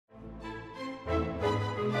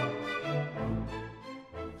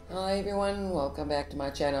Hi everyone, welcome back to my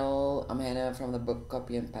channel. I'm Hannah from the book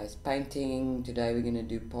Copy and Paste Painting. Today we're going to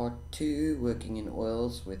do part 2, working in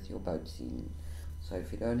oils with your boat scene. So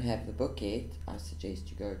if you don't have the book yet, I suggest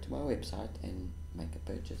you go to my website and make a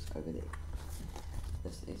purchase over there.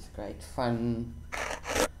 This is great fun.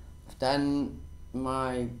 I've done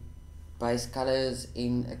my base colors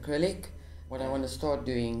in acrylic. What I want to start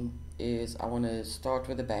doing is I want to start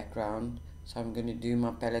with the background. So I'm going to do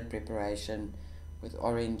my palette preparation with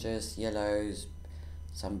oranges, yellows,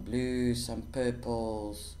 some blues, some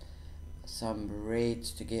purples, some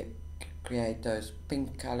reds to create those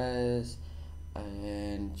pink colors.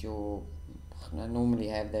 And I normally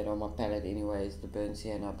have that on my palette anyways, the burnt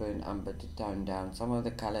sienna, burnt umber, to tone down some of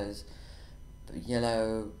the colors. The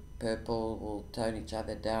yellow, purple will tone each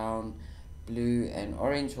other down, blue and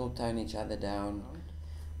orange will tone each other down.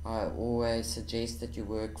 I always suggest that you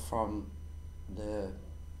work from the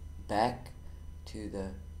back to the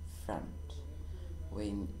front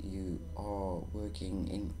when you are working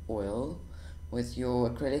in oil. With your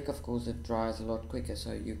acrylic, of course, it dries a lot quicker,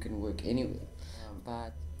 so you can work anywhere.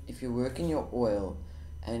 But if you work in your oil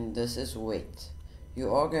and this is wet,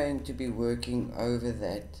 you are going to be working over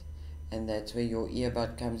that, and that's where your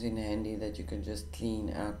earbud comes in handy, that you can just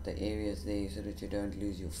clean out the areas there so that you don't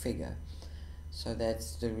lose your figure. So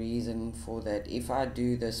that's the reason for that. If I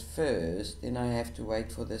do this first, then I have to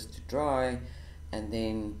wait for this to dry, and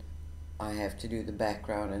then I have to do the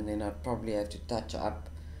background, and then I probably have to touch up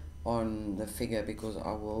on the figure because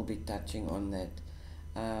I will be touching on that.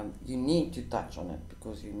 You need to touch on it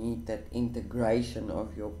because you need that integration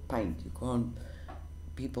of your paint. You can't,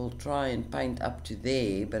 people try and paint up to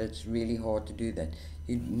there, but it's really hard to do that.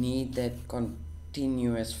 You need that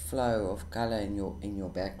continuous flow of color in your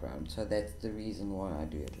background. So that's the reason why I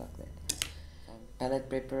do it like that. Palette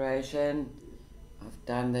preparation, I've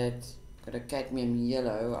done that. Got a cadmium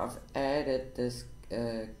yellow. I've added this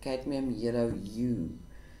cadmium yellow U.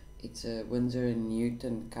 It's a Winsor &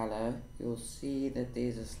 Newton color. You'll see that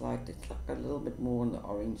there's a slight, it's like a little bit more on the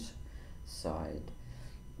orange side.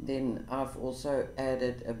 Then I've also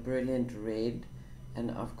added a brilliant red,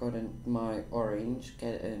 and I've got my orange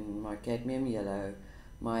and my cadmium yellow,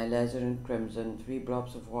 my alizarin crimson, 3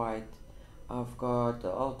 blobs of white. I've got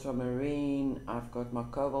the ultramarine, I've got my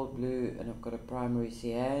cobalt blue, and I've got a primary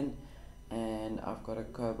cyan, and I've got a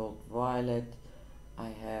cobalt violet. I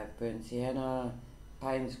have burnt sienna,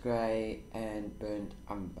 Payne's grey, and burnt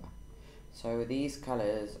umber. So these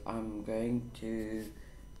colors I'm going to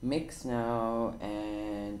mix now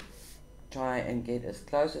and try and get as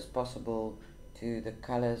close as possible to the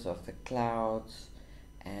colors of the clouds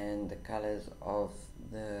and the colors of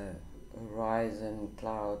the horizon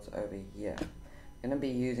clouds over here. I'm going to be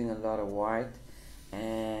using a lot of white,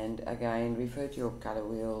 and again, refer to your color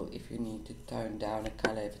wheel if you need to tone down a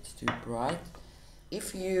color if it's too bright.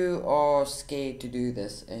 If you are scared to do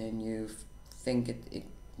this and you think it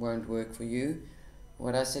won't work for you,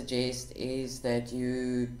 what I suggest is that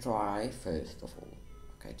you try first of all.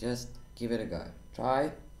 Okay, just give it a go.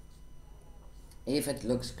 Try. If it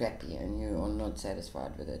looks crappy and you are not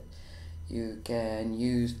satisfied with it, you can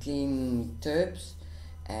use clean turbs,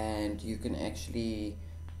 and you can actually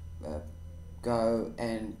go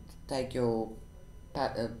and take your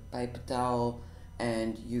paper towel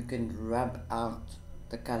and you can rub out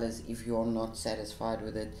the colors if you're not satisfied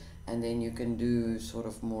with it, and then you can do sort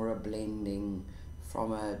of more a blending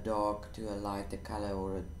from a dark to a lighter color,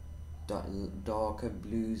 or a darker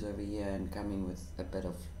blues over here and coming with a bit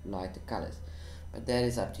of lighter colors. But that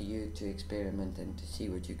is up to you to experiment and to see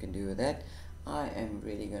what you can do with that. I am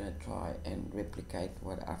really going to try and replicate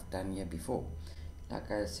what I've done here before.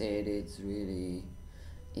 Like I said, it's really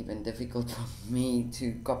even difficult for me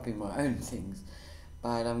to copy my own things,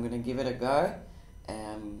 but I'm going to give it a go.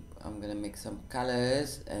 I'm going to mix some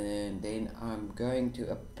colors, and then I'm going to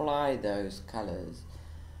apply those colors,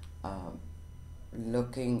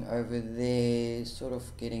 looking over there, sort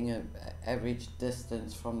of getting an average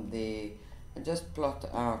distance from there, and just plot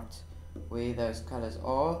out where those colors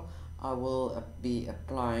are. I will be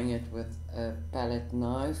applying it with a palette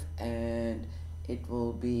knife, and it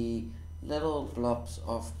will be little blobs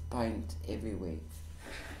of paint everywhere.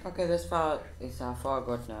 Okay, this is how far I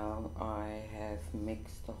got now. I have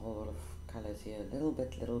mixed a whole lot of colors here, little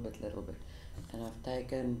bit, and I've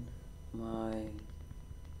taken my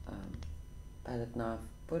palette knife,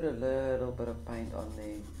 put a little bit of paint on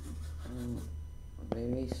there, and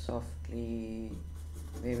very softly,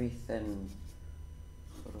 very thin,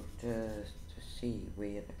 sort of just to see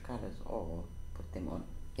where the colors are, put them on.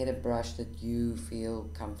 Get a brush that you feel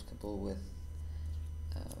comfortable with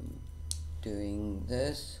doing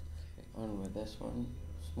this. On with this one,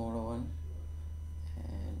 smaller one,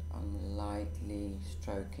 and I'm lightly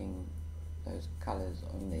stroking those colors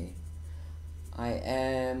on there. I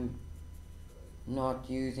am not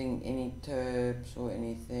using any terps or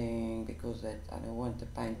anything because I don't want the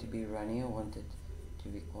paint to be runny. I want it to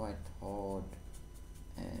be quite hard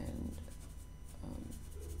and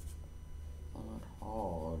well, not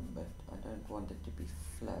hard, but I don't want it to be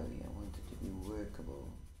flowy. I want it to be workable.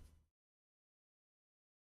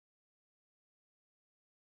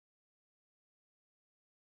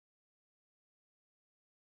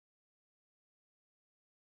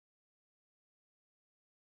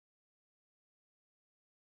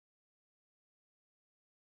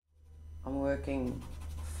 I'm working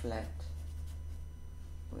flat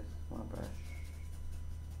with my brush,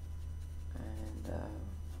 and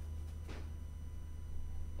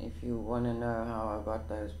if you want to know how I got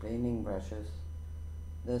those blending brushes,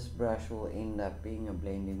 this brush will end up being a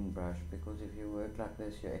blending brush, because if you work like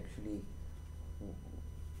this, you're actually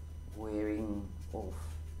wearing off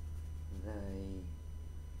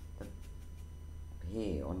the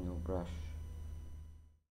hair on your brush.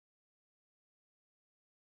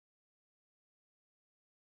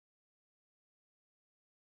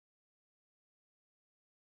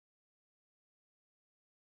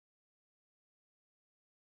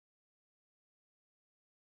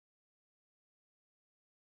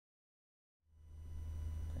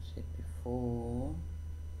 I said before,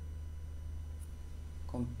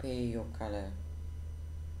 compare your color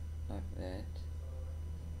like that.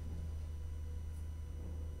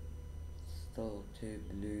 Still too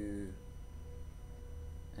blue,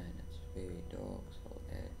 and it's very dark, so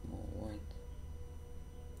I'll add more white.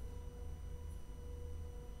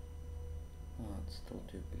 Oh, it's still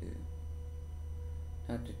too blue.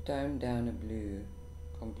 Now to tone down a blue,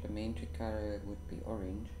 complementary color would be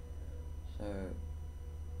orange. So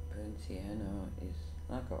burnt sienna is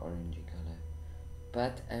like an orangey color,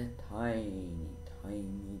 but a tiny,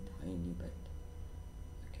 tiny, tiny bit.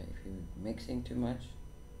 Okay, if you're mixing too much,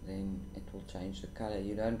 then it will change the color.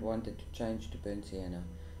 You don't want it to change to burnt sienna.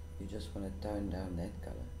 You just want to tone down that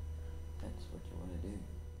color. That's what you want to do.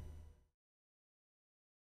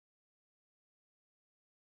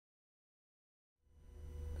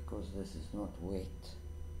 Because this is not wet,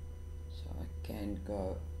 so I can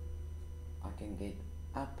get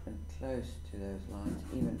up and close to those lines,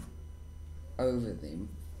 even over them.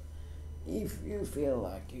 If you feel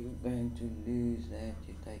like you're going to lose that,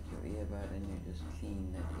 you take your earbud and you just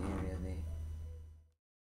clean that area there.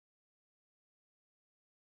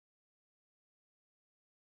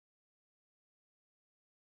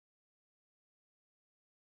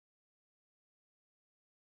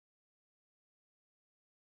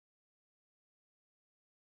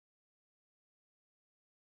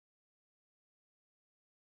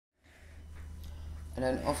 I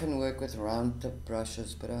don't often work with round tip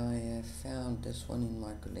brushes, but I have found this one in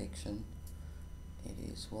my collection. It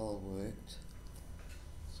is well worked,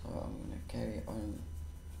 so I'm going to carry on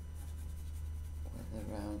with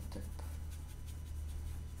the round tip.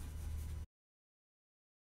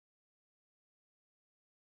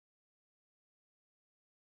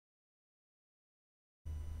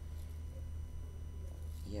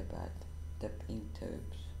 Yeah, but dip in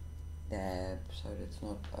terps, dab so that it's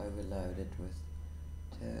not overloaded with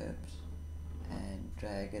terps, and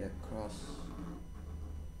drag it across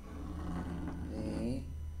there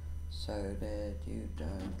so that you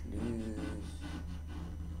don't lose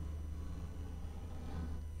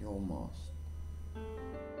your mask.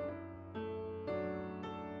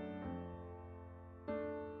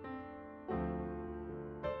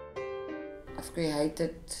 I've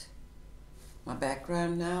created my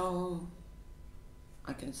background now.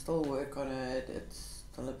 I can still work on it, it's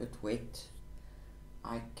still a bit wet.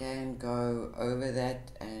 I can go over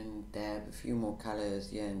that and dab a few more colors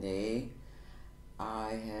here and there.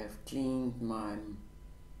 I have cleaned my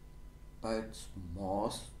boat's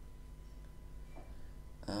mast.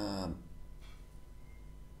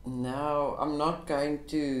 Now I'm not going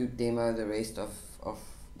to demo the rest of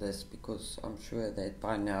this, because I'm sure that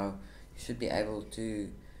by now you should be able to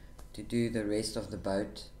do the rest of the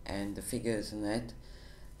boat and the figures and that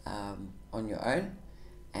on your own.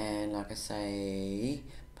 And like I say,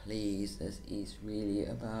 please, this is really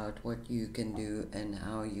about what you can do and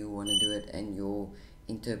how you want to do it and your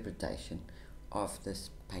interpretation of this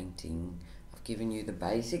painting. I've given you the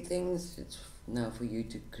basic things. It's now for you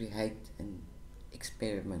to create and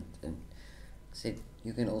experiment. And said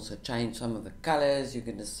you can also change some of the colors. You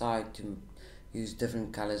can decide to use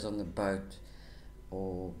different colors on the boat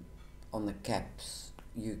or on the caps.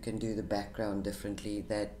 You can do the background differently.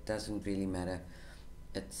 That doesn't really matter.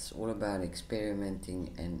 it's all about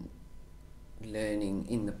experimenting and learning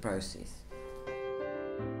in the process.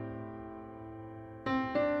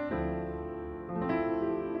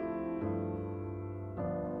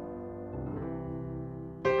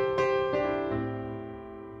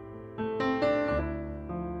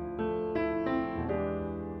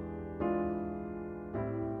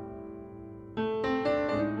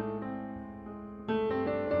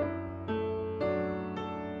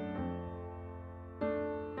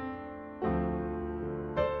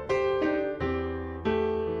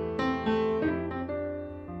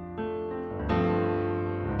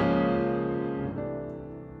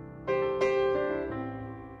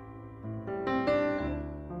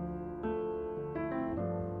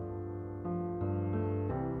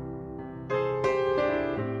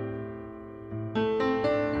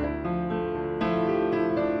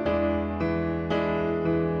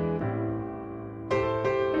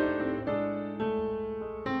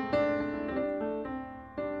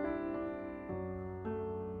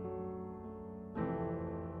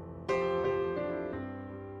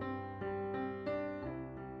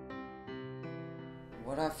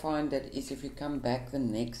 What I find that is if you come back the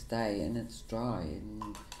next day and it's dry, and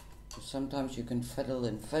sometimes you can fiddle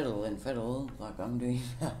and fiddle and fiddle like I'm doing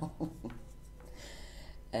now,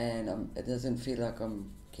 and it doesn't feel like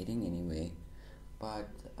I'm getting anywhere. But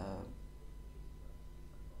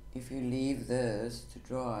if you leave this to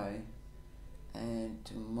dry and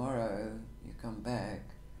tomorrow you come back,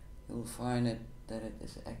 you'll find that it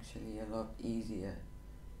is actually a lot easier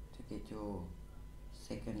to get your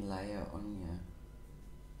second layer on here.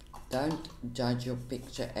 Don't judge your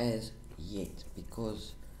picture as yet,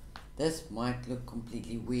 because this might look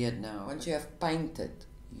completely weird now. Once you have painted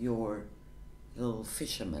your little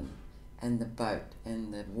fisherman and the boat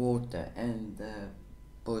and the water and the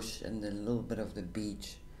bush and the little bit of the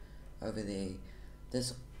beach over there,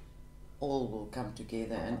 this all will come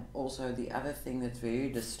together. And also the other thing that's very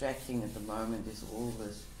distracting at the moment is all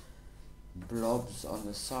this blobs on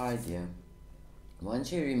the side here.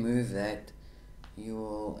 Once you remove that, you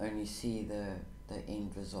will only see the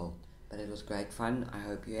end result. But it was great fun. I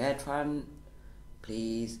hope you had fun.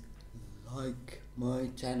 Please like my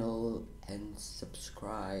channel and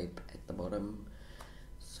subscribe at the bottom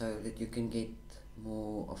so that you can get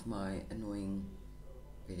more of my annoying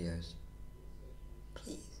videos.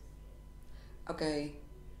 Please. Okay,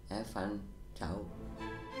 have fun. Ciao.